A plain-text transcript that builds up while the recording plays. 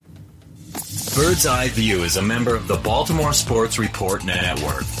Bird's Eye View is a member of the Baltimore Sports Report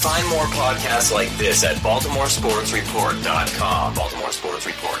Network. Find more podcasts like this at BaltimoreSportsReport.com.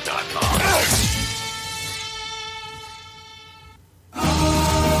 BaltimoreSportsReport.com.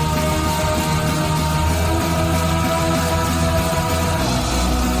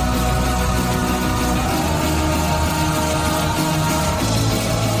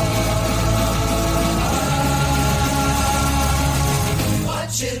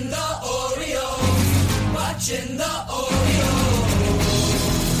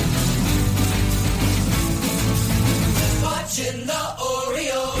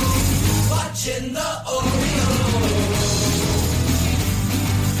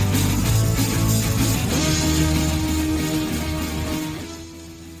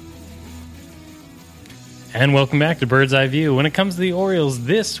 And welcome back to Bird's Eye View. When it comes to the Orioles,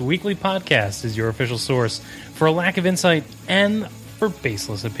 this weekly podcast is your official source for a lack of insight and for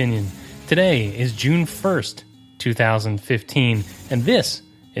baseless opinion. Today is June 1st, 2015, and this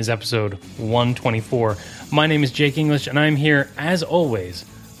is episode 124. My name is Jake English, and I'm here, as always,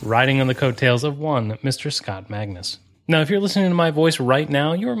 riding on the coattails of one Mr. Scott Magnus. Now, if you're listening to my voice right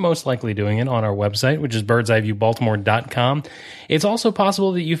now, you're most likely doing it on our website, which is birdseyeviewbaltimore.com. It's also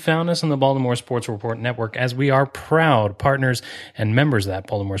possible that you found us on the Baltimore Sports Report Network, as we are proud partners and members of that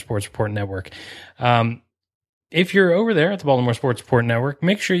Baltimore Sports Report Network. If you're over there at the Baltimore Sports Report Network,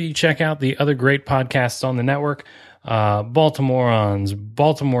 make sure you check out the other great podcasts on the network. Baltimoreans,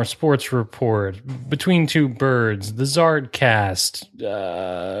 Baltimore Sports Report, Between Two Birds, the Zardcast,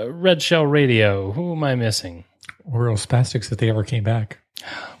 Red Shell Radio. Who am I missing? Orioles Spastics, if they ever came back.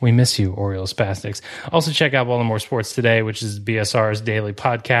 We miss you, Orioles Spastics. Also check out Baltimore Sports Today, which is BSR's daily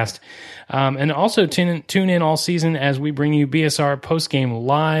podcast. And also tune in all season as we bring you BSR postgame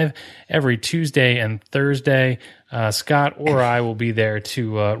live every Tuesday and Thursday. Scott or I will be there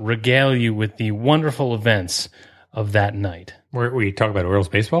to regale you with the wonderful events of that night. We talk about Orioles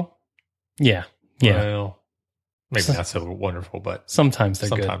baseball? Yeah. Well, maybe not so wonderful, but sometimes they're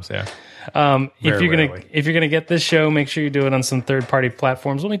good. Sometimes, yeah. If you're gonna get this show, make sure you do it on some third party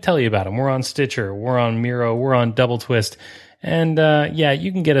platforms. Let me tell you about them. We're on Stitcher, we're on Miro, we're on Double Twist, and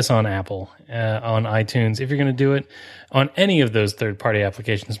you can get us on Apple, on iTunes. If you're gonna do it on any of those third party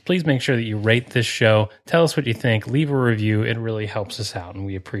applications, please make sure that you rate this show. Tell us what you think. Leave a review. It really helps us out, and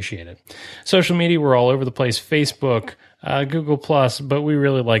we appreciate it. Social media, we're all over the place: Facebook, Google Plus, but we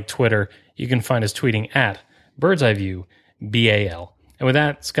really like Twitter. You can find us tweeting at Bird's Eye View, BAL. And with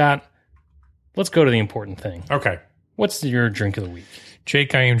that, Scott, let's go to the important thing. Okay. What's your drink of the week?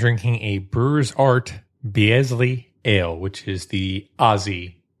 Jake, I am drinking a Brewers Art Biezli Ale, which is the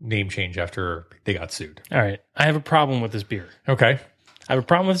Aussie name change after they got sued. All right. I have a problem with this beer. Okay. I have a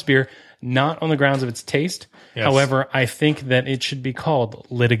problem with this beer, not on the grounds of its taste. Yes. However, I think that it should be called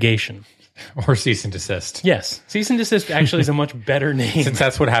litigation. Or cease and desist. Yes. Cease and desist actually is a much better name. Since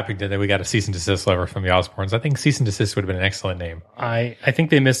that's what happened today, we got a cease and desist letter from the Osborns. I think cease and desist would have been an excellent name. I think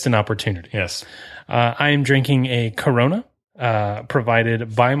they missed an opportunity. Yes. I am drinking a Corona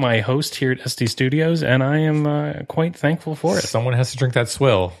provided by my host here at SD Studios, and I am quite thankful for it. Someone has to drink that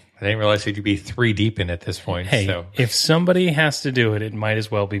swill. I didn't realize you'd be 3 deep in at this point. Hey, if somebody has to do it, it might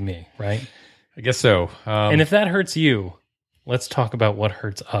as well be me, right? I guess so. And if that hurts you, let's talk about what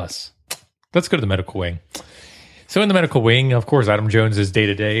hurts us. Let's go to the medical wing. So in the medical wing, of course, Adam Jones is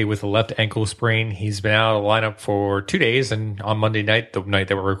day-to-day with a left ankle sprain. He's been out of the lineup for 2 days, and on Monday night, the night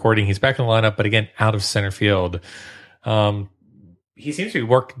that we're recording, he's back in the lineup, but again, out of center field. He seems to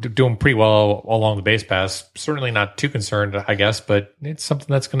be doing pretty well along the base pass. Certainly not too concerned, I guess, but it's something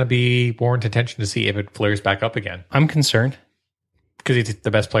that's going to be warrant attention to see if it flares back up again. I'm concerned. Because he's the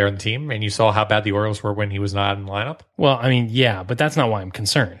best player on the team, and you saw how bad the Orioles were when he was not in the lineup? Well, I mean, yeah, but that's not why I'm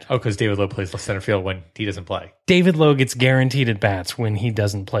concerned. Oh, because David Lowe plays center field when he doesn't play. David Lowe gets guaranteed at bats when he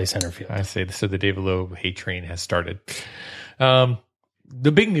doesn't play center field. I see. So the David Lowe hate train has started.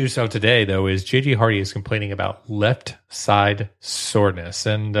 The big news of today, though, is J.J. Hardy is complaining about left side soreness.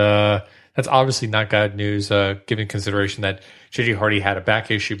 And that's obviously not good news, given consideration that J.J. Hardy had a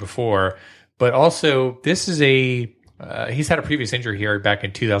back issue before. But also, this is he's had a previous injury here back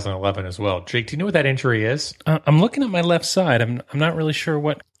in 2011 as well. Jake, do you know what that injury is? I'm looking at my left side. I'm not really sure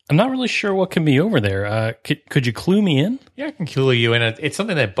what can be over there. Could you clue me in? Yeah, I can clue you in. It's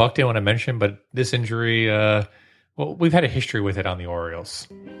something that Buck didn't want to mention, but this injury, well, we've had a history with it on the Orioles.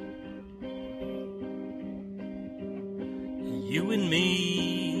 You and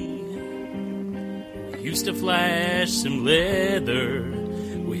me, we used to flash some leather.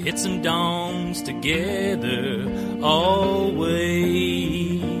 We hit some domes together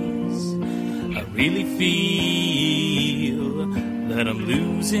always. I really feel that I'm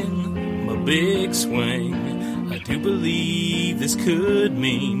losing my big swing. I do believe this could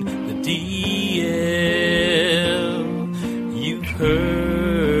mean the DL. You've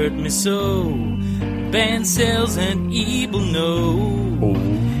heard me so. Band sales and evil know.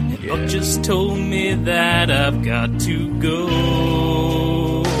 And Buck just told me that I've got to go.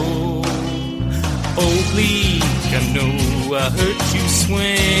 Oh, please, I know I hurt you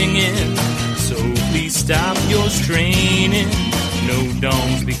swinging, so please stop your straining. No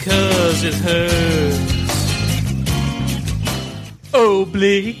dongs because it hurts.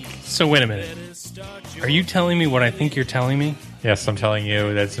 Oblique. So wait a minute. Are you telling me what I think you're telling me? Yes, I'm telling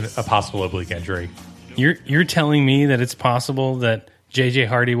you that's a possible oblique injury. You're telling me that it's possible that J.J.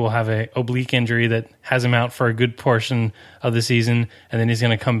 Hardy will have an oblique injury that has him out for a good portion of the season, and then he's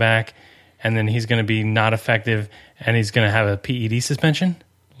going to come back, and then he's going to be not effective, and he's going to have a PED suspension?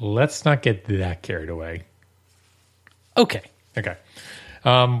 Let's not get that carried away. Okay. Okay.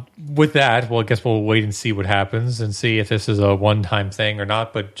 With that, well, I guess we'll wait and see what happens and see if this is a one-time thing or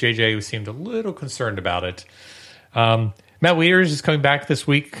not, but JJ seemed a little concerned about it. Matt Wieters is coming back this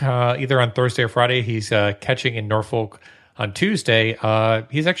week, either on Thursday or Friday. He's catching in Norfolk on Tuesday.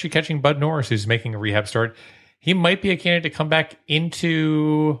 He's actually catching Bud Norris, who's making a rehab start. He might be a candidate to come back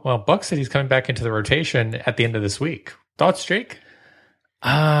into, well, Buck said he's coming back into the rotation at the end of this week. Thoughts, Jake?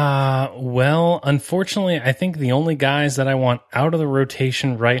 Well, unfortunately, I think the only guys that I want out of the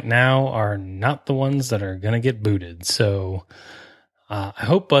rotation right now are not the ones that are going to get booted. So I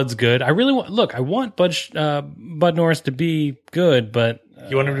hope Bud's good. I really want, I want Bud Norris to be good, but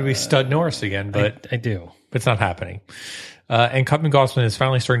You want him to be Stud Norris again, but I do. But it's not happening. And Cutman Gossman is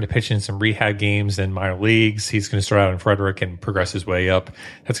finally starting to pitch in some rehab games in minor leagues. He's going to start out in Frederick and progress his way up.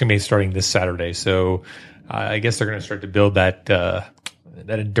 That's going to be starting this Saturday. So I guess they're going to start to build that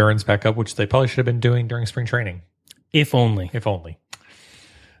endurance back up, which they probably should have been doing during spring training. If only. If only.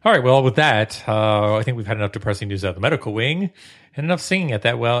 All right, well, with that, I think we've had enough depressing news out of the medical wing and enough singing at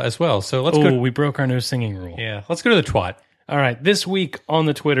that as well. So let's go. We broke our no singing rule. Yeah, let's go to the twat. All right, this week on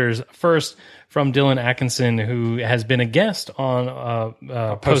the Twitters, first from Dylan Atkinson, who has been a guest on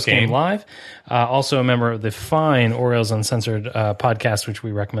Postgame Live, also a member of the fine Orioles Uncensored podcast, which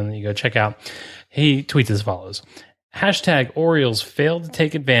we recommend that you go check out. He tweets as follows. Hashtag Orioles failed to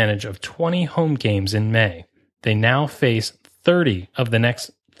take advantage of 20 home games in May. They now face 30 of the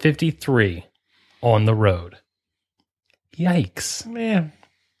next 53 on the road. Yikes. Man.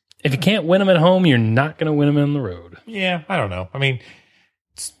 If you can't win them at home, you're not going to win them on the road. Yeah, I don't know. I mean,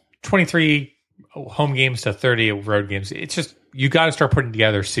 it's 23 home games to 30 road games. It's just, you got to start putting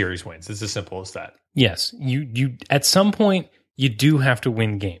together series wins. It's as simple as that. Yes. You at some point, you do have to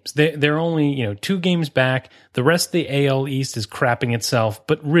win games. They're only 2 games back. The rest of the AL East is crapping itself.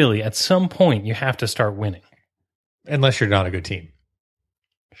 But really, at some point, you have to start winning. Unless you're not a good team.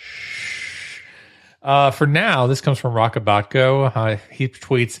 For now, this comes from Rockabatko. He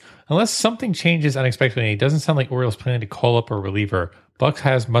tweets, unless something changes unexpectedly, it doesn't sound like Orioles planning to call up a reliever.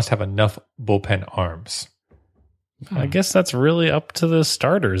 Bucks must have enough bullpen arms. I guess that's really up to the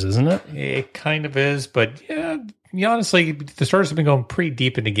starters, isn't it? It kind of is, but yeah, honestly, the starters have been going pretty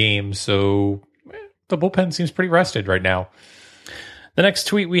deep into games, so the bullpen seems pretty rested right now. The next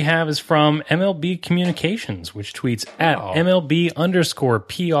tweet we have is from MLB Communications, which tweets at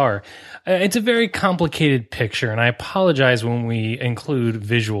MLB_PR. It's a very complicated picture, and I apologize when we include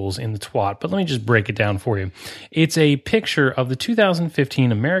visuals in the twat, but let me just break it down for you. It's a picture of the 2015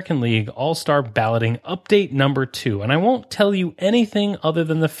 American League All-Star Balloting Update number 2, and I won't tell you anything other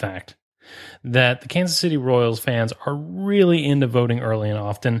than the fact that the Kansas City Royals fans are really into voting early and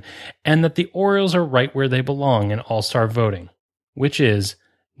often, and that the Orioles are right where they belong in All-Star voting, which is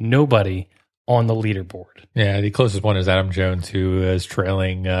nobody on the leaderboard. Yeah, the closest one is Adam Jones, who is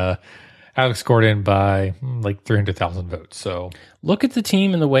trailing Alex Gordon by like 300,000 votes. So look at the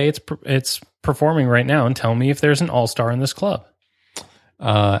team and the way it's performing right now and tell me if there's an all-star in this club.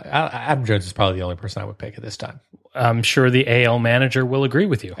 Adam Jones is probably the only person I would pick at this time. I'm sure the AL manager will agree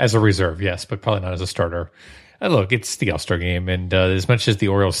with you. As a reserve, yes, but probably not as a starter. Look, it's the All-Star game, and as much as the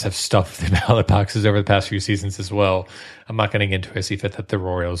Orioles have stuffed the ballot boxes over the past few seasons as well, I'm not getting into a secret that the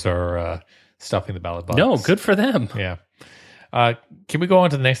Orioles are stuffing the ballot box. No, good for them. Yeah. Can we go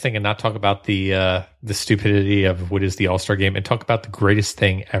on to the next thing and not talk about the stupidity of what is the All-Star game and talk about the greatest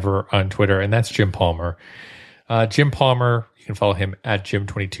thing ever on Twitter, and that's Jim Palmer. Jim Palmer, you can follow him at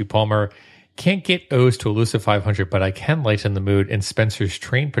Jim22Palmer. Can't get O's to elusive 500, but I can lighten the mood in Spencer's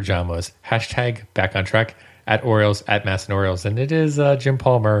train pajamas. Hashtag back on track. At Orioles, at Masson Orioles. And it is Jim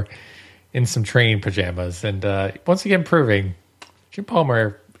Palmer in some train pajamas. And once again, proving Jim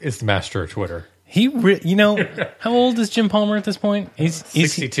Palmer is the master of Twitter. How old is Jim Palmer at this point? He's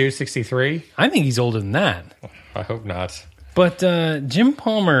 62, 63? I think he's older than that. I hope not. But Jim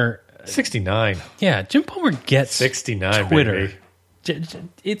Palmer... 69. Yeah, Jim Palmer gets 69, Twitter. baby.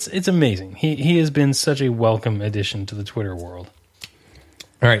 It's amazing. He has been such a welcome addition to the Twitter world.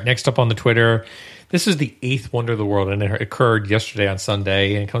 All right, next up on the Twitter, this is the 8th wonder of the world, and it occurred yesterday on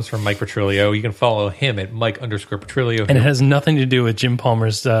Sunday, and it comes from Mike Petrillo. You can follow him at Mike_Petrillo. And it has nothing to do with Jim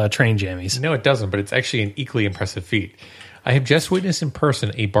Palmer's train jammies. No, it doesn't, but it's actually an equally impressive feat. I have just witnessed in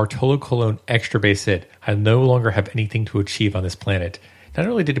person a Bartolo Colon extra base hit. I no longer have anything to achieve on this planet. Not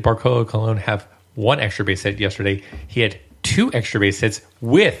only did Bartolo Colon have one extra base hit yesterday, he had 2 extra base hits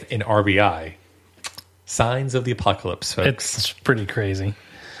with an RBI. Signs of the apocalypse, folks. It's pretty crazy.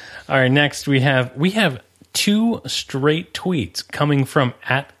 All right, next we have 2 straight tweets coming from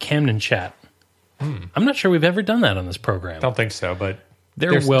 @CamdenChat. I'm not sure we've ever done that on this program. I don't think so, but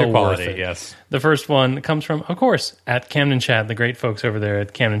they're well quality, worth it. yes. The first one comes from, of course, @CamdenChat, the great folks over there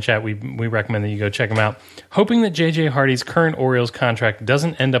at CamdenChat. We recommend that you go check them out. Hoping that J.J. Hardy's current Orioles contract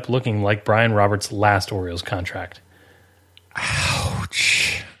doesn't end up looking like Brian Roberts' last Orioles contract.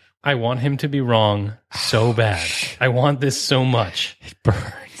 Ouch. I want him to be wrong so bad. I want this so much. It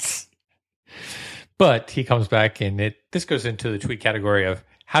burns. But he comes back, and this goes into the tweet category of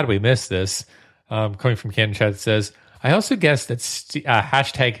how do we miss this? Coming from Camden Chat, it says, I also guess that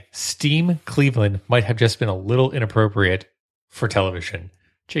hashtag Steam Cleveland might have just been a little inappropriate for television.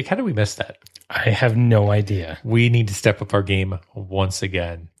 Jake, how do we miss that? I have no idea. We need to step up our game once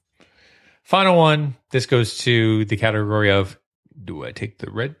again. Final one. This goes to the category of, do I take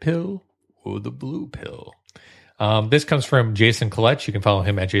the red pill or the blue pill? This comes from Jason Collette. You can follow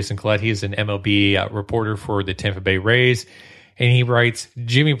him at Jason Collette. He is an MLB reporter for the Tampa Bay Rays. And he writes,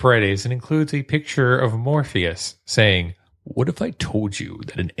 Jimmy Paredes, and includes a picture of Morpheus saying, what if I told you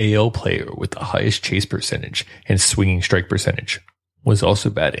that an AL player with the highest chase percentage and swinging strike percentage was also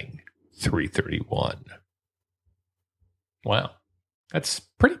batting .331? Wow. That's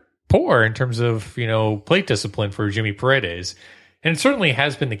pretty poor in terms of, plate discipline for Jimmy Paredes. And it certainly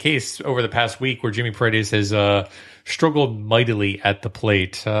has been the case over the past week where Jimmy Paredes has struggled mightily at the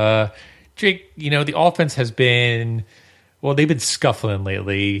plate. Jake, the offense has been... Well, they've been scuffling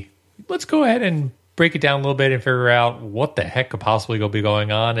lately. Let's go ahead and break it down a little bit and figure out what the heck could possibly be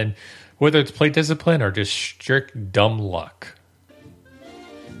going on and whether it's plate discipline or just strict dumb luck.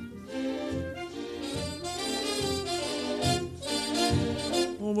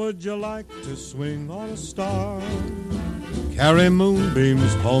 Would you like to swing on a star? Carry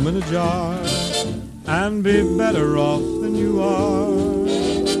moonbeams home in a jar and be better off than you are?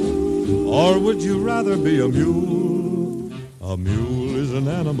 Or would you rather be a mule? A mule is an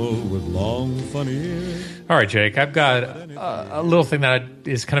animal with long, funny ears. All right, Jake, I've got a little thing that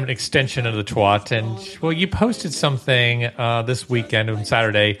is kind of an extension of the twat. And, well, you posted something this weekend on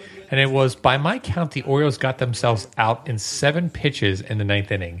Saturday, and it was, by my count, the Orioles got themselves out in 7 pitches in the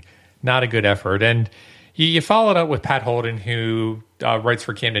 9th inning. Not a good effort. And you followed up with Pat Holden, who writes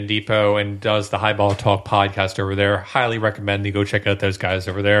for Camden Depot and does the Highball Talk podcast over there. Highly recommend you go check out those guys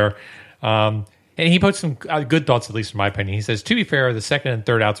over there. And he put some good thoughts, at least in my opinion. He says, to be fair, the second and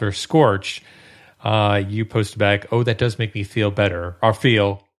third outs are scorched. You posted back, oh, that does make me feel better. Or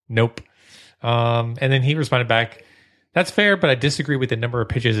feel, nope. And then he responded back, that's fair, but I disagree with the number of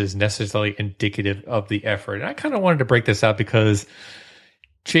pitches is necessarily indicative of the effort. And I kind of wanted to break this out because,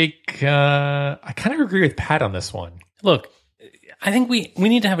 Jake, I kind of agree with Pat on this one. Look, I think we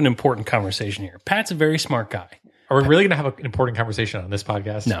need to have an important conversation here. Pat's a very smart guy. Are we really going to have an important conversation on this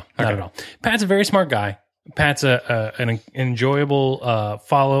podcast? No, not at all. Pat's a very smart guy. Pat's an enjoyable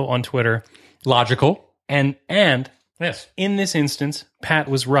follow on Twitter. Logical. And yes, in this instance, Pat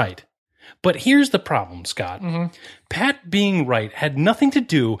was right. But here's the problem, Scott. Mm-hmm. Pat being right had nothing to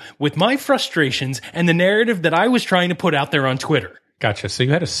do with my frustrations and the narrative that I was trying to put out there on Twitter. Gotcha. So you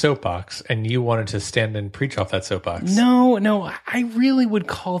had a soapbox and you wanted to stand and preach off that soapbox. No, I really would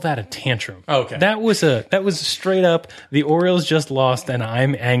call that a tantrum. Okay. That was straight up the Orioles just lost and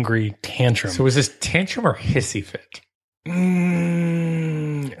I'm angry tantrum. So was this tantrum or hissy fit?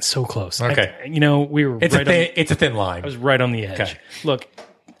 So close. Okay. We were it's a thin line. I was right on the edge. Okay. Look,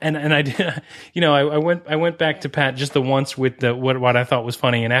 and I did, I went back to Pat just the once with the what I thought was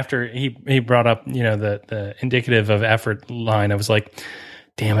funny, and after he brought up the indicative of effort line, I was like,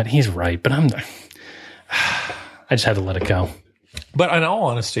 damn it, he's right, but I just had to let it go. But in all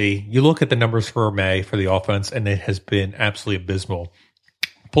honesty, you look at the numbers for May for the offense, and it has been absolutely abysmal.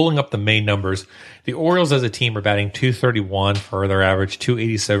 Pulling up the main numbers, the Orioles as a team are batting .231 for their average,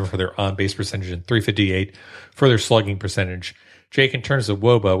 .287 for their on-base percentage, and .358 for their slugging percentage. Jake, in terms of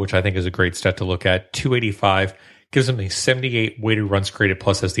WOBA, which I think is a great stat to look at, 285 gives them a 78 weighted runs created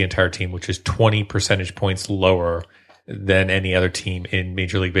plus as the entire team, which is 20 percentage points lower than any other team in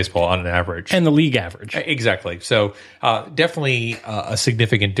Major League Baseball on an average. And the league average. Exactly. So definitely a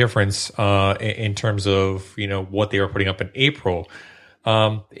significant difference in terms of, what they were putting up in April.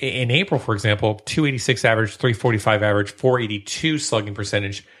 In April, for example, 286 average, 345 average, 482 slugging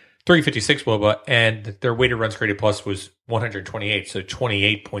percentage, 356 WOBA, and their weighted runs created plus was 128, so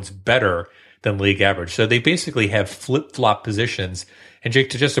 28 points better than league average. So they basically have flip-flop positions. And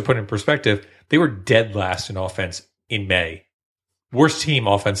Jake, just to put in perspective, they were dead last in offense in May. Worst team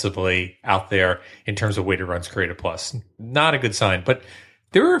offensively out there in terms of weighted runs created plus. Not a good sign. But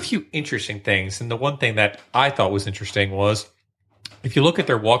there were a few interesting things. And the one thing that I thought was interesting was if you look at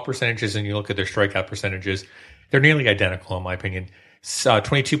their walk percentages and you look at their strikeout percentages, they're nearly identical in my opinion.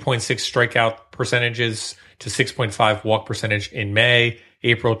 22.6 strikeout percentages to 6.5 walk percentage in May.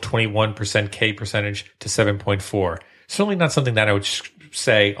 April, 21% K percentage to 7.4. Certainly not something that I would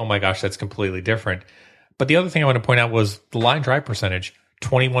say, oh my gosh, that's completely different. But the other thing I want to point out was the line drive percentage,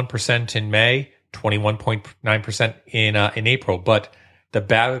 21% in May, 21.9% in April. But the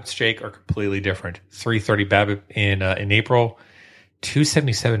BABIPs, Jake, are completely different. 330 BABIP in April,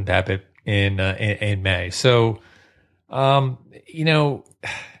 277 BABIP in May. So, I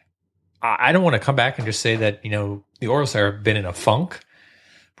don't want to come back and just say that, the Orioles have been in a funk.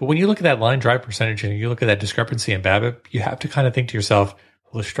 But when you look at that line drive percentage and you look at that discrepancy in BABIP, you have to kind of think to yourself,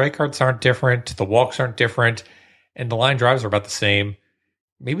 well, the strikeouts aren't different, the walks aren't different, and the line drives are about the same.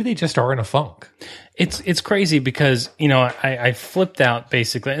 Maybe they just are in a funk. It's crazy because, I flipped out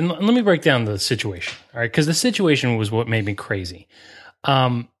basically. And let me break down the situation, all right? Because the situation was what made me crazy.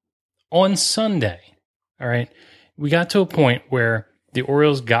 On Sunday, all right, we got to a point where the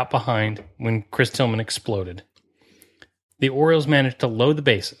Orioles got behind when Chris Tillman exploded. The Orioles managed to load the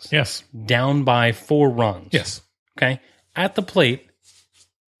bases. Yes. Down by 4 runs. Yes. Okay. At the plate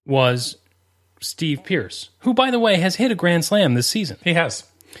was Steve Pearce, who, by the way, has hit a grand slam this season. He has.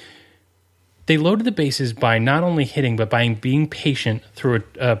 They loaded the bases by not only hitting, but by being patient through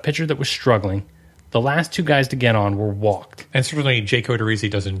a pitcher that was struggling. The last 2 guys to get on were walked. And certainly Jake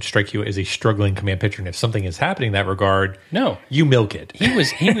Odorizzi doesn't strike you as a struggling command pitcher. And if something is happening in that regard, no, you milk it. He was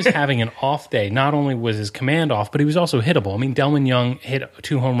having an off day. Not only was his command off, but he was also hittable. I mean, Delman Young hit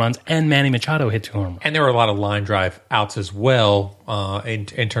 2 home runs, and Manny Machado hit 2 home runs. And there were a lot of line drive outs as well in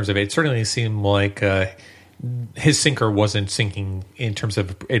terms of it. It certainly seemed like his sinker wasn't sinking in terms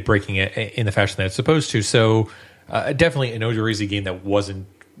of it breaking it in the fashion that it's supposed to. So definitely an Odorizzi game that wasn't.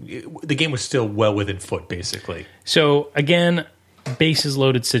 The game was still well within foot, basically. So, again, bases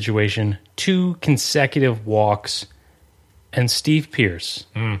loaded situation, 2 consecutive walks, and Steve Pearce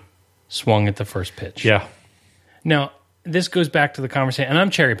swung at the first pitch. Yeah. Now, this goes back to the conversation, and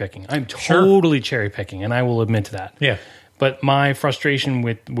I'm cherry picking. I'm totally cherry picking, and I will admit to that. Yeah. But my frustration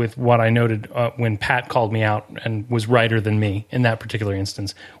with what I noted when Pat called me out and was righter than me in that particular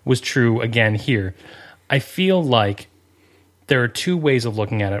instance was true again here. I feel like there are 2 ways of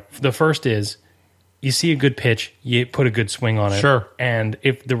looking at it. The first is you see a good pitch, you put a good swing on it. Sure. And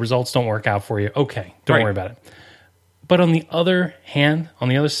if the results don't work out for you, okay, don't worry about it. But on the other hand, on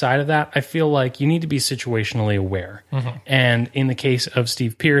the other side of that, I feel like you need to be situationally aware. Mm-hmm. And in the case of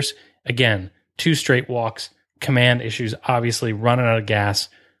Steve Pearce, again, 2 straight walks, command issues, obviously running out of gas.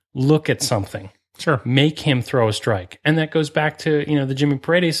 Look at something. Sure. Make him throw a strike. And that goes back to, the Jimmy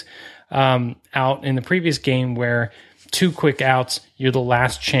Paredes out in the previous game where 2 quick outs, you're the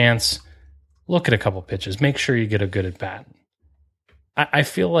last chance. Look at a couple pitches. Make sure you get a good at bat. I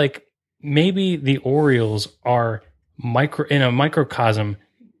feel like maybe the Orioles are in a microcosm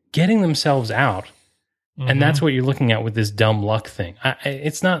getting themselves out. Mm-hmm. And that's what you're looking at with this dumb luck thing.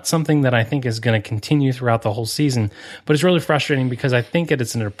 It's not something that I think is going to continue throughout the whole season, but it's really frustrating because I think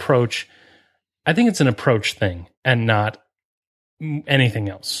it's an approach. I think it's an approach thing and not anything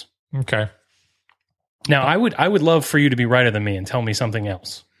else. Okay. Now, I would love for you to be righter than me and tell me something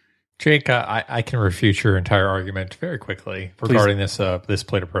else. Jake, I can refute your entire argument very quickly regarding this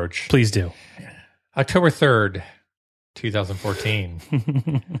plate approach. Please do. October 3rd,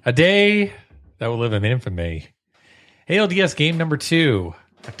 2014. A day that will live in infamy. ALDS game number 2,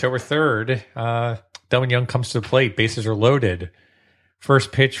 October 3rd. Delman Young comes to the plate. Bases are loaded.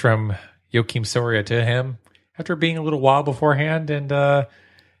 First pitch from Joakim Soria to him after being a little while beforehand. And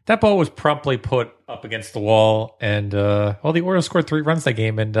that ball was promptly put up against the wall. And the Orioles scored 3 runs that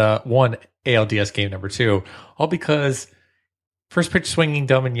game and won ALDS game number 2. All because first pitch swinging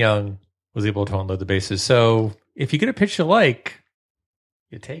Delman Young was able to unload the bases. So if you get a pitch you like,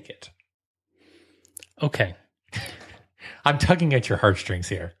 you take it. Okay. I'm tugging at your heartstrings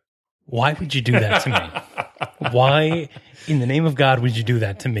here. Why would you do that to me? Why, in the name of God, would you do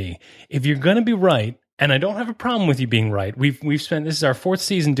that to me? If you're going to be right, and I don't have a problem with you being right. We've spent, this is our 4th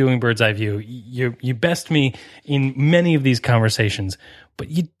season doing Bird's Eye View. You best me in many of these conversations, but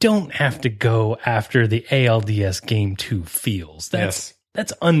you don't have to go after the ALDS Game 2 feels. That's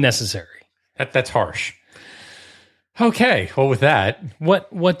unnecessary. That's harsh. Okay, well, with that,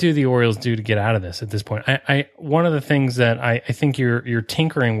 what do the Orioles do to get out of this at this point? I one of the things that I think you're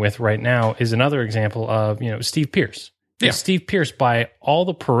tinkering with right now is another example of Steve Pearce. Yeah. Steve Pearce, by all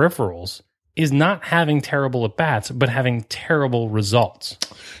the peripherals, is not having terrible at-bats, but having terrible results.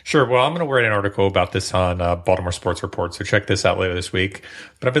 Sure. Well, I'm going to write an article about this on Baltimore Sports Report, so check this out later this week.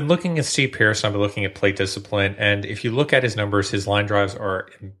 But I've been looking at Steve Pearce, I've been looking at plate discipline, and if you look at his numbers, his line drives are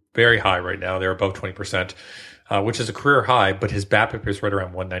very high right now. They're above 20%, which is a career high, but his BABIP is right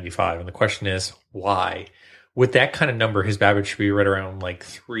around 195. And the question is, why? With that kind of number, his BABIP should be right around like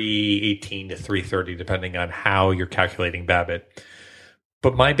 318 to 330, depending on how you're calculating BABIP.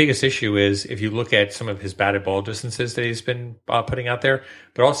 But my biggest issue is if you look at some of his batted ball distances that he's been putting out there,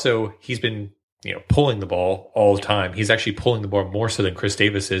 but also he's been pulling the ball all the time. He's actually pulling the ball more so than Chris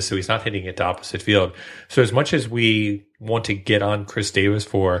Davis is, so he's not hitting it to opposite field. So as much as we want to get on Chris Davis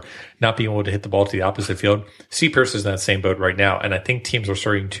for not being able to hit the ball to the opposite field, Steve Pearce is in that same boat right now, and I think teams are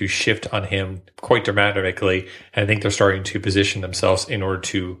starting to shift on him quite dramatically, and I think they're starting to position themselves in order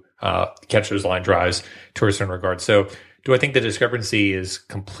to catch those line drives to a certain regard. So do I think the discrepancy is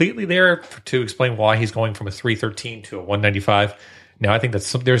completely there to explain why he's going from a 313 to a 195? No, I think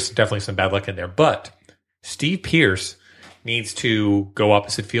there's definitely some bad luck in there. But Steve Pearce needs to go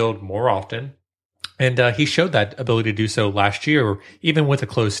opposite field more often. And he showed that ability to do so last year, even with a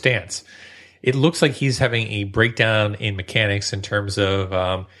closed stance. It looks like he's having a breakdown in mechanics in terms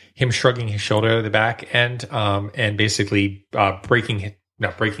of him shrugging his shoulder to the back end and basically not breaking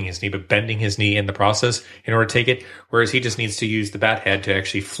his knee, but bending his knee in the process in order to take it, whereas he just needs to use the bat head to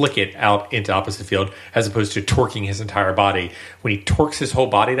actually flick it out into opposite field as opposed to torquing his entire body. When he torques his whole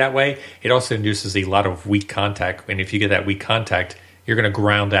body that way, it also induces a lot of weak contact. And if you get that weak contact, you're going to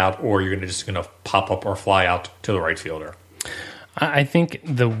ground out or you're just going to pop up or fly out to the right fielder. I think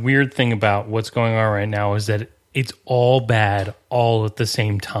the weird thing about what's going on right now is that it's all bad all at the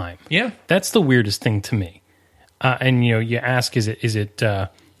same time. Yeah. That's the weirdest thing to me. And you ask, is it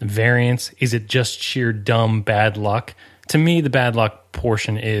variance? Is it just sheer dumb bad luck? To me, the bad luck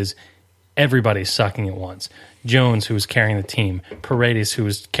portion is everybody's sucking at once. Jones, who was carrying the team, Paredes, who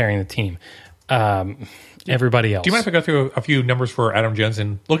was carrying the team, everybody else. Do you mind if I go through a few numbers for Adam Jones?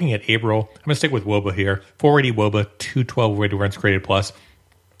 And looking at April, I'm going to stick with WOBA here. 480 WOBA, 212 weighted runs created plus.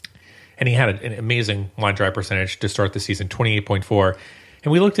 And he had an amazing line drive percentage to start the season, 28.4.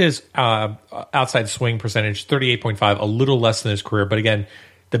 And we looked at his outside swing percentage, 38.5, a little less than his career. But again,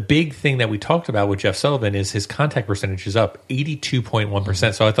 the big thing that we talked about with Jeff Sullivan is his contact percentage is up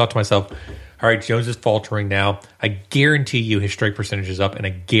 82.1%. So I thought to myself, all right, Jones is faltering now. I guarantee you his strike percentage is up, and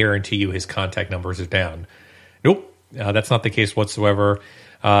I guarantee you his contact numbers are down. Nope, that's not the case whatsoever.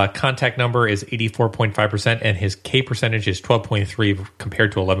 Contact number is 84.5%, and his K percentage is 12.3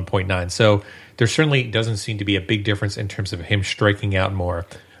 compared to 11.9. So there certainly doesn't seem to be a big difference in terms of him striking out more.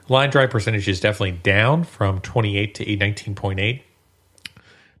 Line drive percentage is definitely down from 28 to 19.8.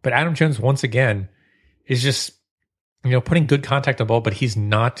 But Adam Jones, once again, is just putting good contact on the ball, but he's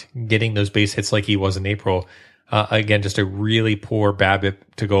not getting those base hits like he was in April. Again, just a really poor BABIP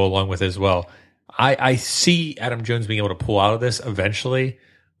to go along with as well. I see Adam Jones being able to pull out of this eventually.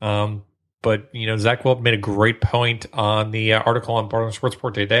 But, Zach Welt made a great point on the article on Baltimore Sports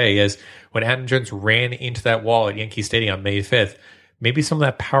Report today is when Adam Jones ran into that wall at Yankee Stadium on May 5th, maybe some of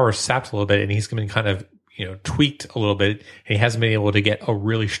that power sapped a little bit and he's been kind of, tweaked a little bit and he hasn't been able to get a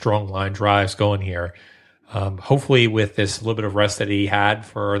really strong line drives going here. Hopefully with this little bit of rest that he had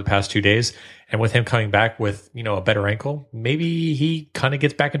for the past 2 days and with him coming back with, a better ankle, maybe he kind of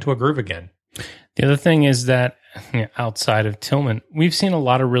gets back into a groove again. The other thing is that outside of Tillman, we've seen a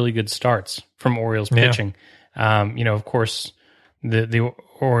lot of really good starts from Orioles pitching. Yeah. Of course, the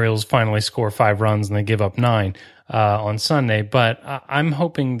Orioles finally score 5 runs and they give up 9 on Sunday. But I'm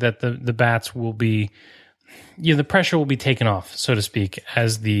hoping that the bats will be, the pressure will be taken off, so to speak,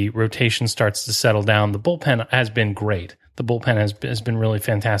 as the rotation starts to settle down. The bullpen has been great. The bullpen has been really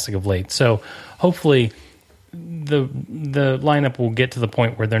fantastic of late. So hopefully the lineup will get to the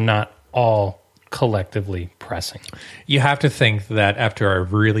point where they're not all collectively pressing. You have to think that after a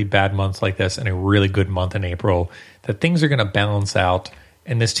really bad month like this and a really good month in April, that things are going to balance out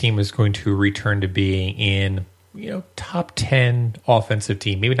and this team is going to return to being in, top 10 offensive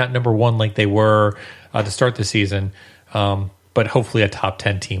team. Maybe not number 1 like they were to start the season, but hopefully a top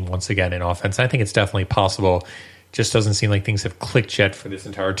 10 team once again in offense. I think it's definitely possible. Just doesn't seem like things have clicked yet for this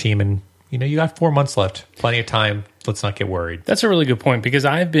entire team. And, you got 4 months left. Plenty of time. Let's not get worried. That's a really good point, because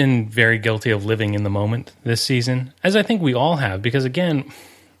I've been very guilty of living in the moment this season, as I think we all have, because, again,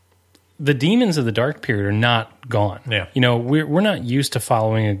 the demons of the dark period are not gone. Yeah. We're not used to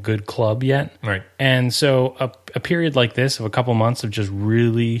following a good club yet. Right. And so a period like this of a couple months of just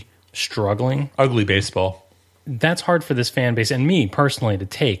really struggling. Ugly baseball. That's hard for this fan base and me personally to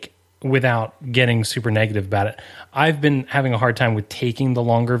take without getting super negative about it. I've been having a hard time with taking the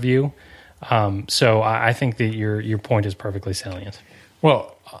longer view. So I think that your point is perfectly salient.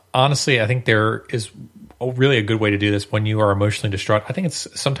 Well, honestly, I think there is really a good way to do this when you are emotionally distraught. I think it's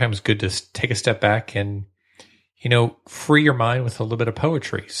sometimes good to take a step back and, free your mind with a little bit of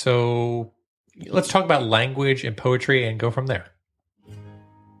poetry. So let's talk about language and poetry and go from there.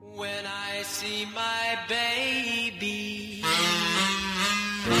 When I see my baby,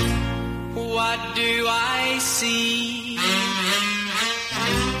 what do I see?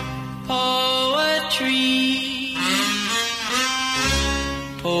 Poetry,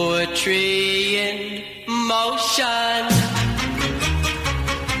 poetry in motion,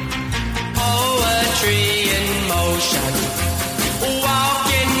 poetry in motion,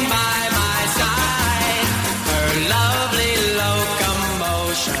 walking by my side, her lovely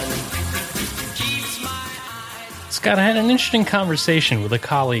locomotion keeps my eyes. Scott, I had an interesting conversation with a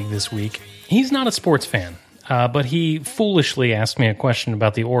colleague this week. He's not a sports fan, but he foolishly asked me a question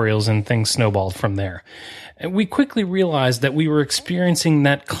about the Orioles, and things snowballed from there. And we quickly realized that we were experiencing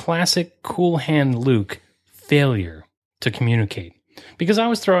that classic cool hand Luke failure to communicate, because I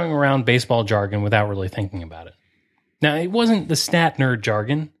was throwing around baseball jargon without really thinking about it. Now, it wasn't the stat nerd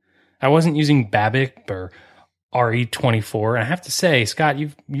jargon. I wasn't using BABIP or RE24. I have to say, Scott,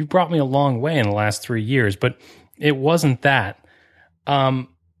 you've brought me a long way in the last 3 years, but it wasn't that.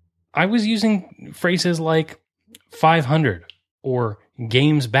 I was using phrases like 500 or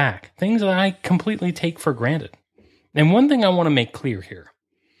games back, things that I completely take for granted. And one thing I want to make clear here,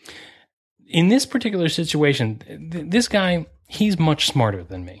 in this particular situation, this guy, he's much smarter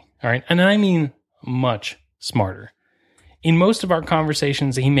than me, all right? And I mean much smarter. In most of our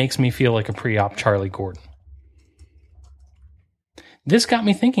conversations, he makes me feel like a pre-op Charlie Gordon. This got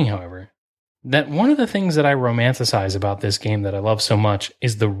me thinking, however, that one of the things that I romanticize about this game that I love so much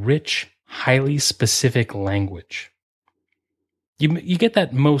is the rich, highly specific language. You get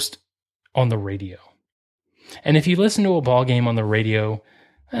that most on the radio. And if you listen to a ball game on the radio,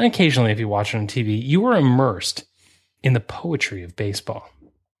 and occasionally if you watch it on TV, you are immersed in the poetry of baseball.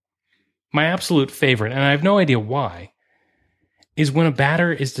 My absolute favorite, and I have no idea why, is when a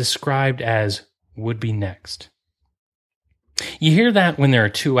batter is described as would be next. You hear that when there are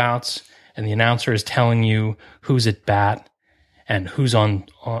 2 outs and the announcer is telling you who's at bat and who's on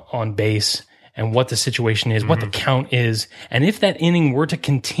base and what the situation is, what the count is. And if that inning were to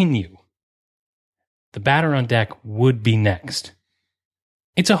continue, the batter on deck would be next.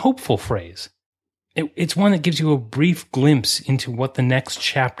 It's a hopeful phrase. It's one that gives you a brief glimpse into what the next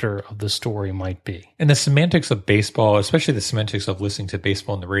chapter of the story might be. And the semantics of baseball, especially the semantics of listening to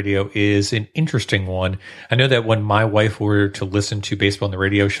baseball on the radio, is an interesting one. I know that when my wife were to listen to baseball on the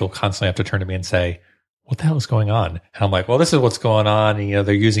radio, she'll constantly have to turn to me and say, what the hell is going on? And I'm like, well, this is what's going on. And,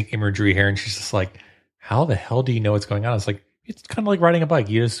 they're using imagery here. And she's just like, how the hell do you know what's going on? It's like, it's kind of like riding a bike.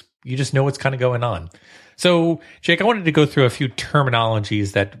 You just know what's kind of going on. So, Jake, I wanted to go through a few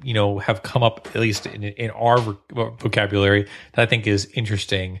terminologies that, have come up, at least in our vocabulary, that I think is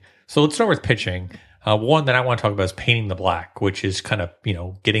interesting. So let's start with pitching. One that I want to talk about is painting the black, which is kind of,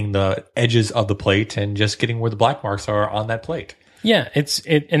 getting the edges of the plate and just getting where the black marks are on that plate. Yeah, it's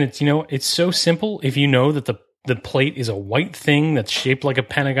so simple. If you know that the plate is a white thing that's shaped like a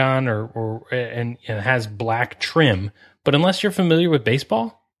pentagon and has black trim, but unless you're familiar with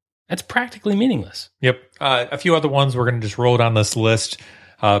baseball, that's practically meaningless. Yep. A few other ones we're going to just roll down this list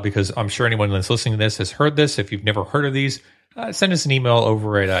because I'm sure anyone that's listening to this has heard this. If you've never heard of these, send us an email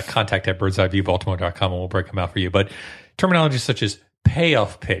over at contact@birdseyeviewbaltimore.com and we'll break them out for you. But terminology such as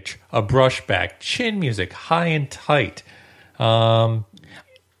payoff pitch, a brushback, chin music, high and tight. I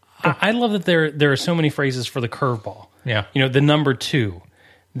love that there are so many phrases for the curveball. Yeah. The number 2,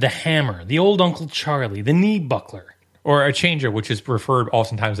 the hammer, the old Uncle Charlie, the knee buckler. Or a changer, which is referred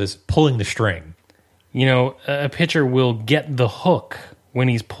oftentimes as pulling the string. A pitcher will get the hook when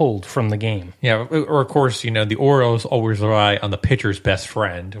he's pulled from the game. Yeah, or of course, the Orioles always rely on the pitcher's best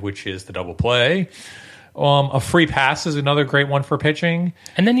friend, which is the double play. A free pass is another great one for pitching.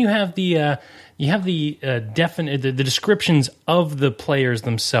 And then you have the descriptions of the players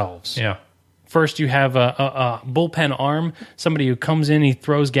themselves. Yeah. First, you have a bullpen arm, somebody who comes in, he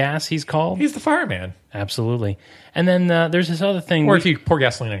throws gas, he's called. He's the fireman. Absolutely. And then there's this other thing. Or if you pour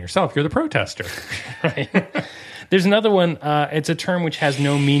gasoline on yourself, you're the protester. Right. There's another one. It's a term which has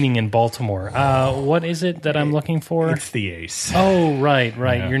no meaning in Baltimore. What is it that I'm looking for? It's the ace. Oh, right.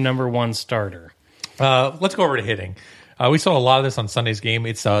 Yeah. Your number one starter. Let's go over to hitting. We saw a lot of this on Sunday's game.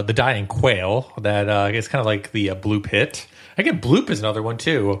 It's the dying quail that is kind of like the bloop hit. Again, bloop is another one,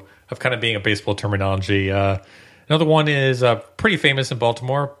 too, of kind of being a baseball terminology. Another one is pretty famous in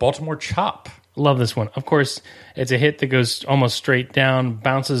Baltimore, Baltimore chop. Love this one. Of course, it's a hit that goes almost straight down,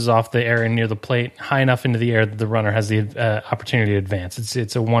 bounces off the area near the plate, high enough into the air that the runner has the opportunity to advance.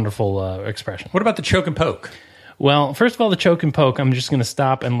 It's a wonderful expression. What about the choke and poke? Well, first of all, the choke and poke, I'm just going to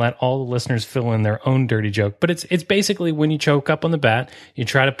stop and let all the listeners fill in their own dirty joke. But it's basically when you choke up on the bat, you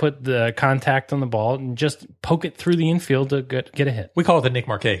try to put the contact on the ball and just poke it through the infield to get a hit. We call it the Nick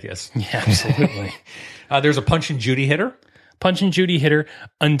Markakis. Yeah, absolutely. There's a punch and Judy hitter. Punch and Judy hitter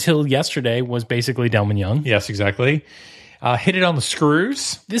until yesterday was basically Delman Young. Yes, exactly. Hit it on the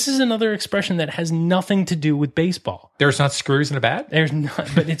screws. This is another expression that has nothing to do with baseball. There's not screws in a bat? There's not,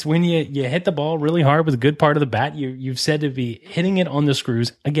 but it's when you hit the ball really hard with a good part of the bat, you've said to be hitting it on the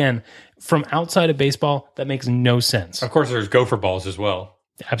screws. Again, from outside of baseball, that makes no sense. Of course, there's gopher balls as well.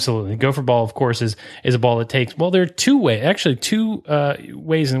 Absolutely. Gopher ball, of course, is a ball that takes, well, there are two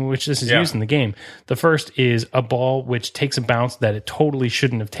ways in which this is used in the game. The first is a ball which takes a bounce that it totally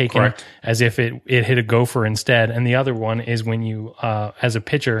shouldn't have taken, correct, as if it hit a gopher instead. And the other one is when you, as a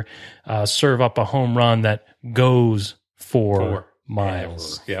pitcher, serve up a home run that goes for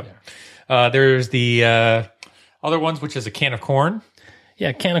miles. Yep. Yeah. There's the other ones, which is a can of corn.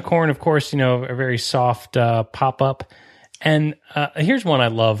 Yeah, can of corn, of course, a very soft pop-up. And here's one I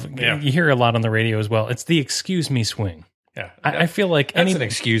love. Yeah. You hear a lot on the radio as well. It's the excuse me swing. Yeah, I feel like that's an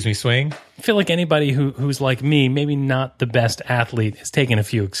excuse me swing. I feel like anybody who's like me, maybe not the best athlete, has taken a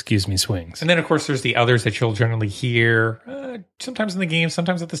few excuse me swings. And then, of course, there's the others that you'll generally hear sometimes in the game,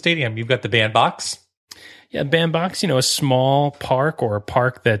 sometimes at the stadium. You've got the bandbox. Yeah, bandbox, a small park or a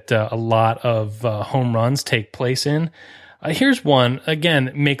park that a lot of home runs take place in. Here's one,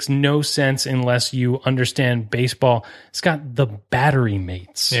 again, makes no sense unless you understand baseball. It's got the battery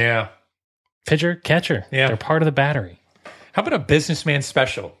mates. Yeah. Pitcher, catcher. Yeah. They're part of the battery. How about a businessman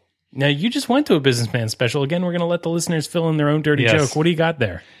special? Now, you just went to a businessman special. Again, we're going to let the listeners fill in their own dirty joke. What do you got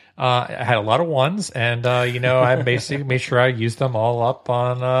there? I had a lot of ones, and, I basically made sure I used them all up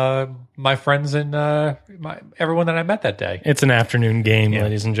on my friends and everyone that I met that day. It's an afternoon game,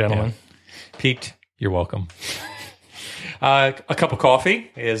 ladies and gentlemen. Yeah. Pete, you're welcome. A cup of coffee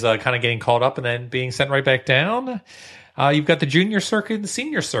is kind of getting called up and then being sent right back down. You've got the junior circuit and the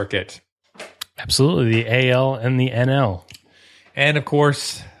senior circuit. Absolutely, the AL and the NL. And, of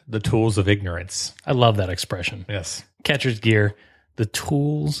course, the tools of ignorance. I love that expression. Yes. Catcher's gear, the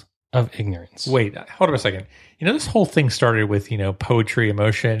tools of ignorance. Wait, hold on a second. This whole thing started with, poetry,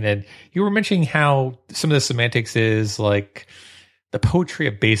 emotion, and you were mentioning how some of the semantics is like the poetry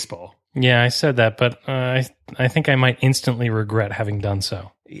of baseball. Yeah, I said that, but I think I might instantly regret having done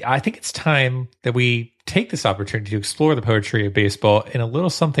so. I think it's time that we take this opportunity to explore the poetry of baseball in a little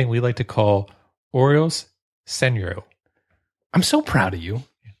something we like to call Orioles Senryu. I'm so proud of you.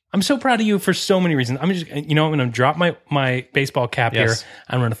 I'm so proud of you for so many reasons. I'm going to drop my baseball cap here.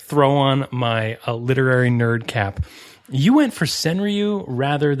 I'm going to throw on my literary nerd cap. You went for Senryu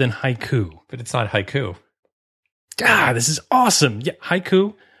rather than haiku. But it's not haiku. This is awesome. Yeah,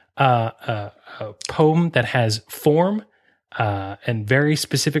 haiku. A poem that has form and very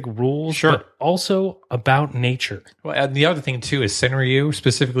specific rules, but also about nature. Well, and the other thing, too, is Senryu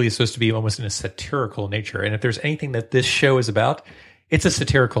specifically is supposed to be almost in a satirical nature. And if there's anything that this show is about, it's a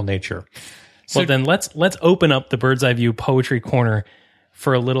satirical nature. So, well, then let's open up the Bird's Eye View Poetry Corner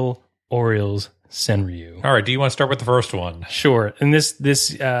for a little Orioles Senryu. All right, do you want to start with the first one? Sure. And this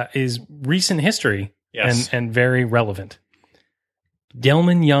is recent history and very relevant.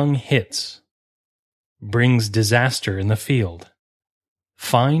 Delman Young hits, brings disaster in the field.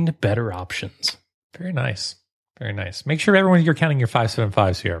 Find better options. Very nice. Very nice. Make sure everyone you're counting your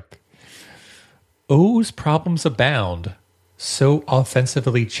 575s here. O's problems abound. So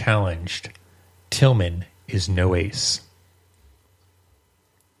offensively challenged. Tillman is no ace.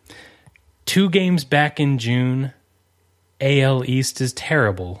 2 games back in June. AL East is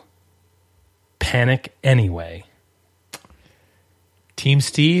terrible. Panic anyway. Team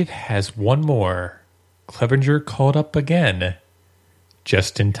Steve has one more. Clevenger called up again.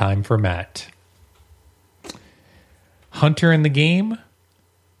 Just in time for Matt. Hunter in the game.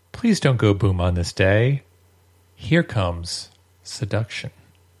 Please don't go boom on this day. Here comes seduction.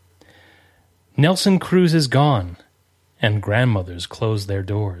 Nelson Cruz is gone, and grandmothers close their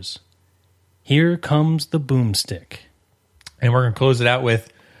doors. Here comes the boomstick. And we're going to close it out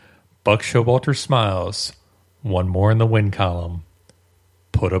with Buck Showalter smiles. One more in the win column.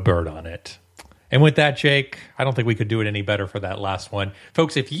 Put a bird on it. And with that, Jake, I don't think we could do it any better for that last one.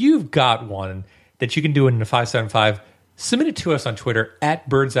 Folks, if you've got one that you can do in the 575, submit it to us on Twitter at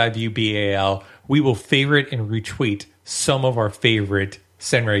BirdsEyeViewBAL. We will favorite and retweet some of our favorite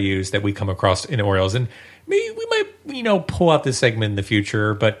Senryus that we come across in Orioles. And maybe we might, pull out this segment in the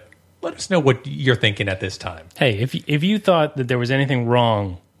future, but let us know what you're thinking at this time. Hey, if you thought that there was anything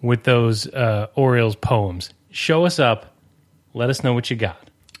wrong with those Orioles poems, show us up. Let us know what you got.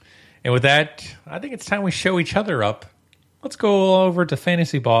 And with that, I think it's time we show each other up. Let's go over to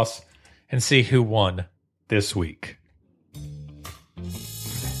Fantasy Boss and see who won this week.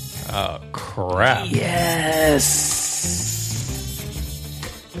 Crap. Yes.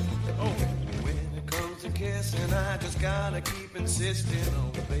 Oh, when it comes to kissing, I just gotta keep insisting,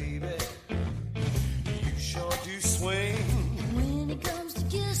 oh baby, you sure do swing. When it comes to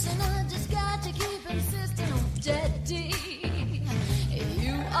kissing, I just got to keep insisting, oh daddy,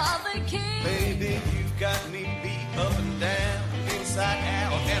 you are the king. Baby, you got me beat up and down, inside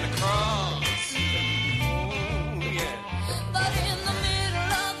out and across. Oh yeah. But in the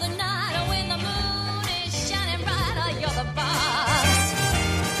middle of the night, when the moon is shining bright, you're the boss.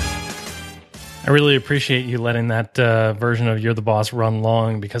 I really appreciate you letting that version of You're the Boss run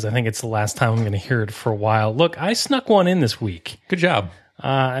long, because I think it's the last time I'm going to hear it for a while. Look, I snuck one in this week. Good job.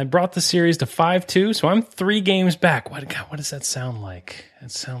 I brought the series to 5-2, so I'm 3 games back. What does that sound like?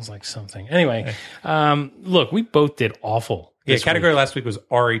 It sounds like something. Anyway, look, we both did awful. Yeah, category last week was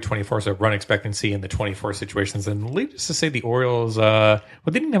RE24, so run expectancy in the 24 situations. And needless to say, the Orioles, they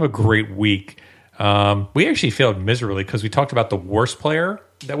didn't have a great week. We actually failed miserably because we talked about the worst player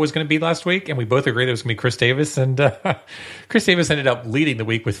that was going to be last week, and we both agreed it was going to be Chris Davis. And Chris Davis ended up leading the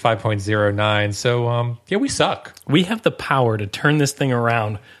week with 5.09. So, we suck. We have the power to turn this thing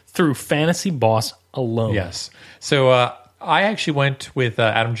around through Fantasy Boss alone. Yes. So, I actually went with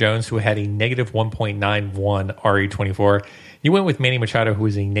Adam Jones, who had a negative 1.91 RE24. You went with Manny Machado, who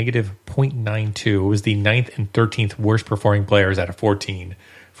was a negative 0.92. It was the 9th and 13th worst performing players out of 14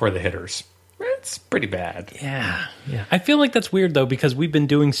 for the hitters. It's pretty bad. Yeah. I feel like that's weird, though, because we've been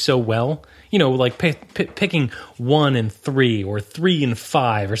doing so well. Like picking 1 and 3 or 3 and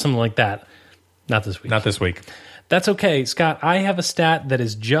 5 or something like that. Not this week. That's okay, Scott. I have a stat that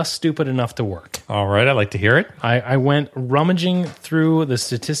is just stupid enough to work. All right, I'd like to hear it. I went rummaging through the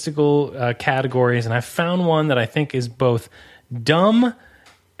statistical categories, and I found one that I think is both dumb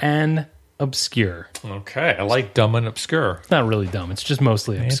and obscure. Okay, I like dumb and obscure. It's not really dumb. It's just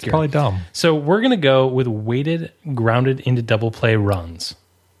mostly obscure. It's probably dumb. So we're going to go with weighted, grounded into double play runs.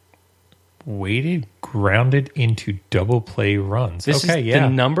 Weighted, grounded into double play runs. This is the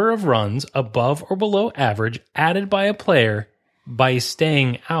number of runs above or below average added by a player by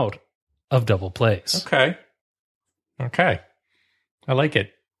staying out of double plays. Okay. I like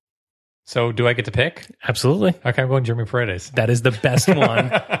it. So do I get to pick? Absolutely. Okay, I'm going Jeremy Paredes. That is the best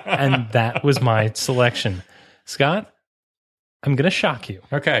one, and that was my selection. Scott, I'm going to shock you.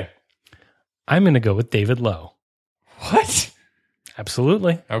 Okay. I'm going to go with David Lowe. What?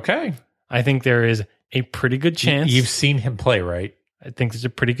 Absolutely. Okay. I think there is a pretty good chance. You've seen him play, right? I think there's a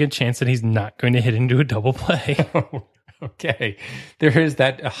pretty good chance that he's not going to hit into a double play. Okay. There is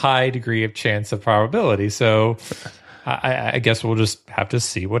that high degree of chance of probability. So I guess we'll just have to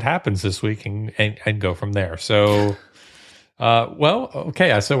see what happens this week and go from there. So,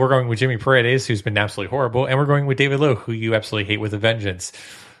 okay. So we're going with Jimmy Paredes, who's been absolutely horrible. And we're going with David Lowe, who you absolutely hate with a vengeance.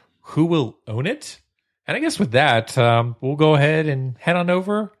 Who will own it? And I guess with that, we'll go ahead and head on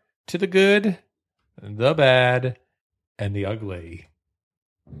over to the good, the bad, and the ugly.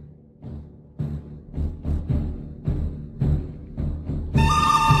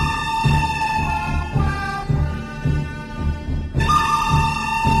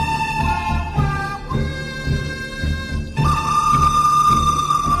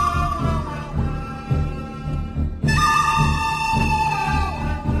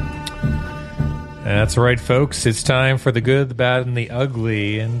 That's right, folks. It's time for the good, the bad, and the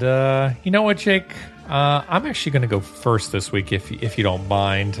ugly. And you know what, Jake? I'm actually going to go first this week, if you don't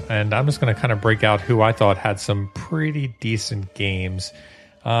mind. And I'm just going to kind of break out who I thought had some pretty decent games.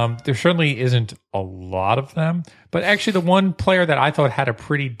 There certainly isn't a lot of them. But actually, the one player that I thought had a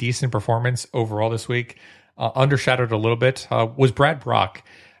pretty decent performance overall this week, undershadowed a little bit, was Brad Brock.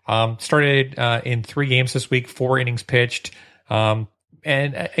 Started in 3 games this week, 4 innings pitched. And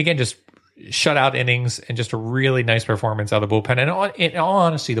again, just shutout innings and just a really nice performance out of the bullpen. And in all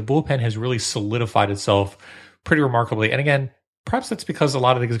honesty, the bullpen has really solidified itself pretty remarkably. And again, perhaps that's because a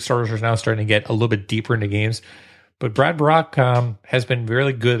lot of the starters are now starting to get a little bit deeper into games. But Brad Brock has been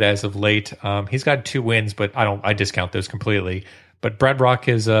really good as of late. He's got 2 wins, but I discount those completely. But Brad Brock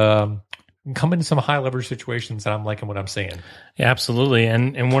is come into some high leverage situations, and I'm liking what I'm seeing. Yeah, absolutely.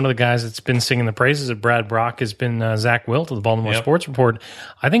 And one of the guys that's been singing the praises of Brad Brock has been Zach Wilt of the Baltimore Sports Report.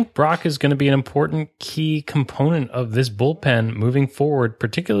 I think Brock is going to be an important key component of this bullpen moving forward,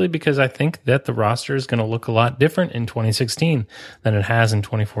 particularly because I think that the roster is going to look a lot different in 2016 than it has in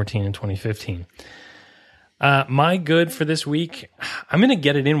 2014 and 2015. My good for this week, I'm going to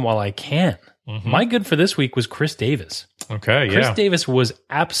get it in while I can. My good for this week was Chris Davis. Okay, Chris Davis was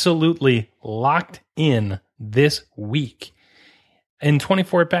absolutely locked in this week. In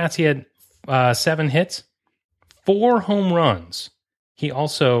 24 at-bats, he had 7 hits, 4 home runs. He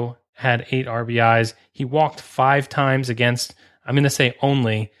also had 8 RBIs. He walked 5 times against, I'm going to say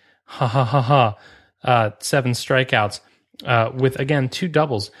only, 7 strikeouts with, again, 2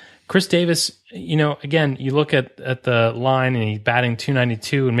 doubles. Chris Davis, again, you look at the line and he's batting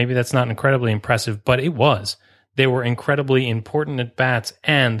 .292, and maybe that's not incredibly impressive, but it was. They were incredibly important at bats,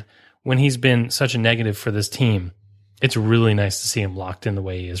 and when he's been such a negative for this team, it's really nice to see him locked in the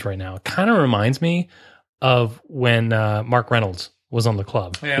way he is right now. It kind of reminds me of when Mark Reynolds was on the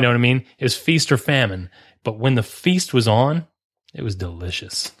club. Yeah. You know what I mean? It was feast or famine, but when the feast was on, it was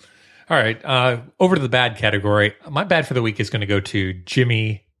delicious. All right, over to the bad category. My bad for the week is going to go to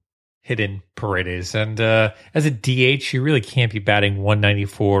Jimmy Hidden Paredes. And as a DH, you really can't be batting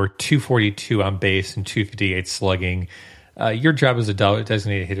 194, 242 on base, and 258 slugging. Your job as a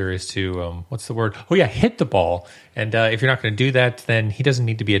designated hitter is to, hit the ball. And if you're not going to do that, then he doesn't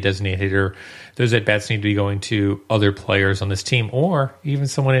need to be a designated hitter. Those at-bats need to be going to other players on this team, or even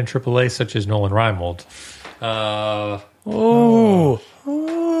someone in AAA such as Nolan Reimold. Oh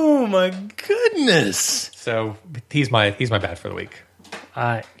my goodness. So he's my bad for the week.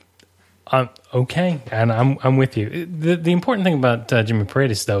 Okay, and I'm with you. The important thing about Jimmy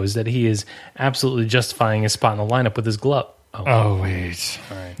Paredes, though, is that he is absolutely justifying his spot in the lineup with his glove. Oh wait.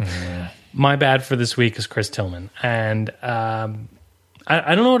 All right. Yeah. My bad for this week is Chris Tillman. And I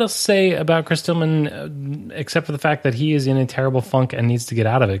don't know what else to say about Chris Tillman except for the fact that he is in a terrible funk and needs to get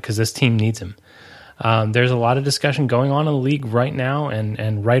out of it because this team needs him. There's a lot of discussion going on in the league right now,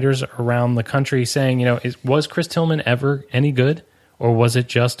 and writers around the country saying, was Chris Tillman ever any good, or was it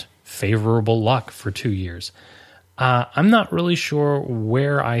just favorable luck for 2 years? I'm not really sure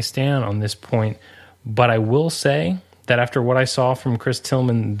where I stand on this point, but I will say that after what I saw from Chris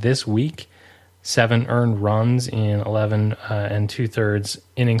Tillman this week, 7 earned runs in 11 and 2/3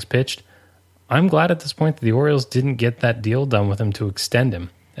 innings pitched, I'm glad at this point that the Orioles didn't get that deal done with him to extend him.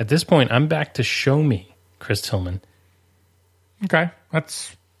 At this point, I'm back to show me Chris Tillman. Okay,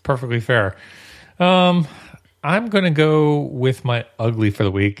 that's perfectly fair. I'm going to go with my ugly for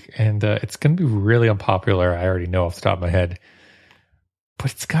the week, and it's going to be really unpopular. I already know off the top of my head.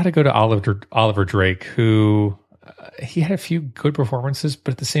 But it's got to go to Oliver Drake, who he had a few good performances,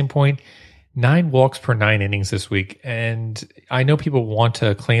 but at the same point, 9 walks per 9 innings this week. And I know people want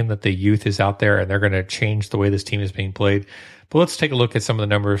to claim that the youth is out there and they're going to change the way this team is being played. But let's take a look at some of the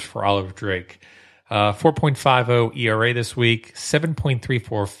numbers for Oliver Drake. 4.50 ERA this week,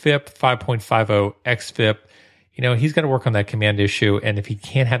 7.34 FIP, 5.50 xFIP. He's got to work on that command issue, and if he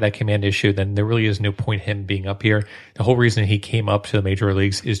can't have that command issue, then there really is no point him being up here. The whole reason he came up to the major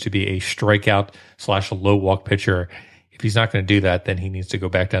leagues is to be a strikeout/low walk pitcher. If he's not going to do that, then he needs to go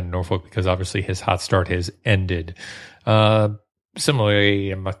back down to Norfolk because obviously his hot start has ended.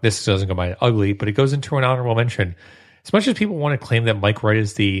 Similarly, this doesn't go by ugly, but it goes into an honorable mention. As much as people want to claim that Mike Wright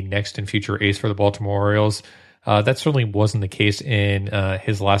is the next and future ace for the Baltimore Orioles, that certainly wasn't the case in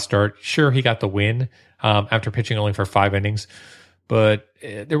his last start. Sure, he got the win after pitching only for 5 innings, but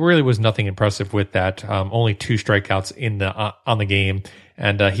there really was nothing impressive with that. Only 2 strikeouts on the game,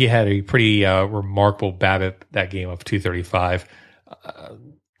 and he had a pretty remarkable BABIP that game of 235.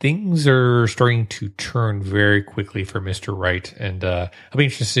 Things are starting to turn very quickly for Mr. Wright, and I'll be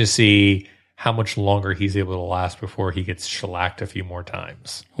interested to see how much longer he's able to last before he gets shellacked a few more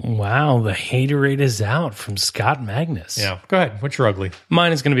times. Wow, the haterade is out from Scott Magnus. Yeah, go ahead. What's your ugly?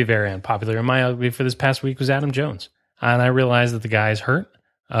 Mine is going to be very unpopular. And my ugly for this past week was Adam Jones. And I realized that the guy is hurt,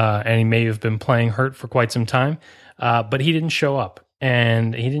 and he may have been playing hurt for quite some time, but he didn't show up.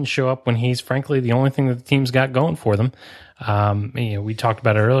 And he didn't show up when he's, frankly, the only thing that the team's got going for them. We talked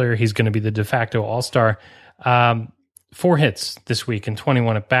about it earlier. He's going to be the de facto all-star. 4 hits this week and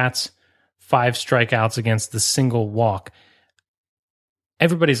 21 at-bats. 5 strikeouts against the single walk.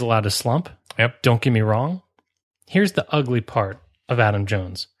 everybody's allowed to slump. Yep. Don't get me wrong. Here's the ugly part of Adam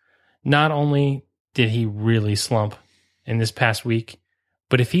Jones. Not only did he really slump in this past week,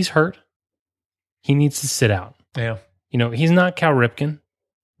 but if he's hurt, he needs to sit out. Yeah. You know, he's not Cal Ripken.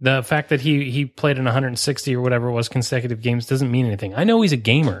 The fact that he played in 160 or whatever it was consecutive games doesn't mean anything. I know he's a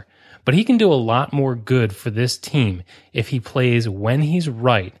gamer, but he can do a lot more good for this team if he plays when he's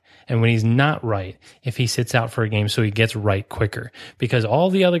right and when he's not right, if he sits out for a game so he gets right quicker. Because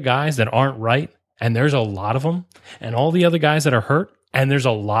all the other guys that aren't right, and there's a lot of them, and all the other guys that are hurt, and there's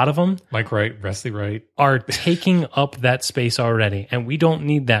a lot of them, Mike Wright, Wesley Wright, are taking up that space already. And we don't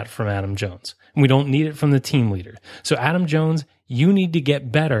need that from Adam Jones. We don't need it from the team leader. So Adam Jones, you need to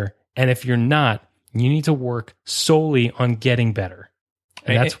get better. And if you're not, you need to work solely on getting better.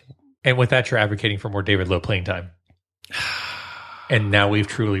 And with that, you're advocating for more David Lowe playing time. And now we've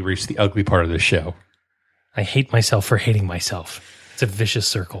truly reached the ugly part of the show. I hate myself for hating myself. It's a vicious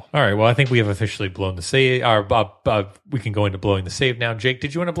circle. All right. Well, I think we have officially blown the save. We can go into blowing the save now. Jake,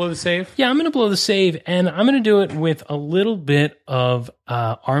 did you want to blow the save? Yeah, I'm going to blow the save, and I'm going to do it with a little bit of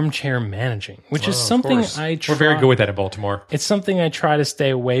armchair managing, which is something I try. We're very good with that in Baltimore. It's something I try to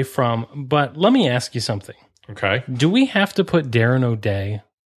stay away from. But let me ask you something. Okay. Do we have to put Darren O'Day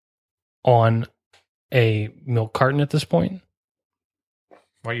on a milk carton at this point?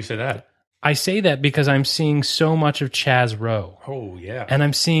 Why do you say that? I say that because I'm seeing so much of Chaz Rowe. Oh, yeah. And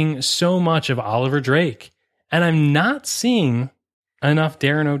I'm seeing so much of Oliver Drake. And I'm not seeing enough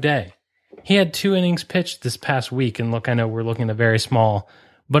Darren O'Day. He had 2 innings pitched this past week. And look, I know we're looking at very small.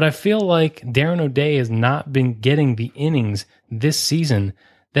 But I feel like Darren O'Day has not been getting the innings this season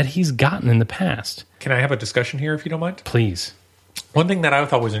that he's gotten in the past. Can I have a discussion here, if you don't mind? Please. One thing that I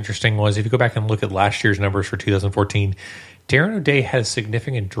thought was interesting was if you go back and look at last year's numbers for 2014, Darren O'Day had a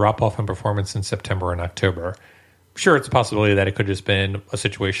significant drop-off in performance in September and October. Sure, it's a possibility that it could have just been a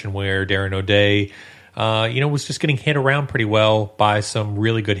situation where Darren O'Day, was just getting hit around pretty well by some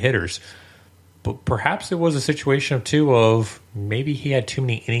really good hitters. But perhaps it was a situation of maybe he had too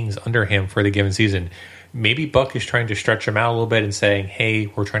many innings under him for the given season. Maybe Buck is trying to stretch him out a little bit and saying, hey,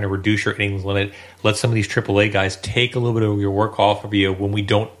 we're trying to reduce your innings limit. Let some of these AAA guys take a little bit of your work off of you when we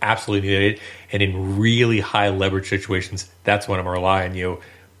don't absolutely need it. And in really high leverage situations, that's when I'm going to rely on you.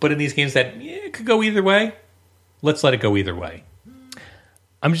 But in these games that it could go either way, let's let it go either way.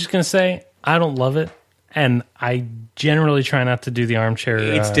 I'm just going to say I don't love it. And I generally try not to do the armchair.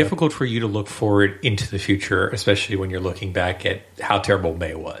 It's difficult for you to look forward into the future, especially when you're looking back at how terrible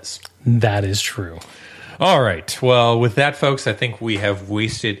May was. That is true. All right. Well, with that, folks, I think we have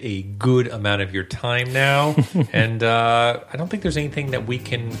wasted a good amount of your time now. And I don't think there's anything that we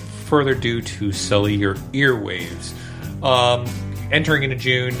can further do to sully your earwaves. Entering into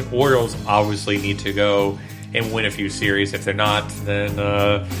June, Orioles obviously need to go and win a few series. If they're not,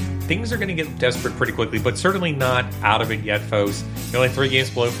 then things are going to get desperate pretty quickly, but certainly not out of it yet, folks. They're only 3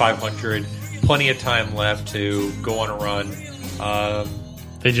 games below 500. Plenty of time left to go on a run.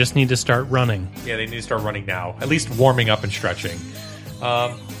 They just need to start running. Yeah, they need to start running now. At least warming up and stretching.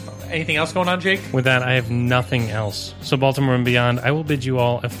 Anything else going on, Jake? With that, I have nothing else. So Baltimore and beyond, I will bid you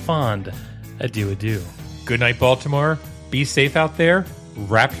all a fond adieu. Good night, Baltimore. Be safe out there.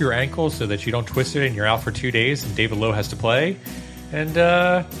 Wrap your ankles so that you don't twist it and you're out for 2 days and David Lowe has to play. And,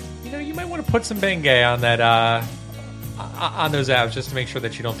 you might want to put some Bengay on that, on those abs just to make sure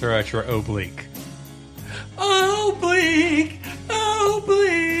that you don't throw out your oblique. Oblique!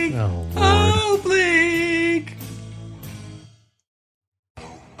 Oblique! Oh, Lord. Oblique!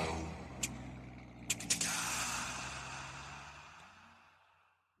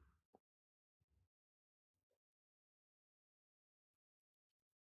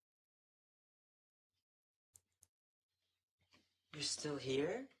 You're still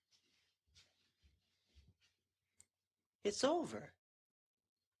here? It's over.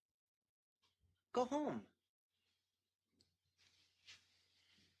 Go home.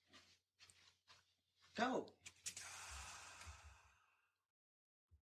 Go.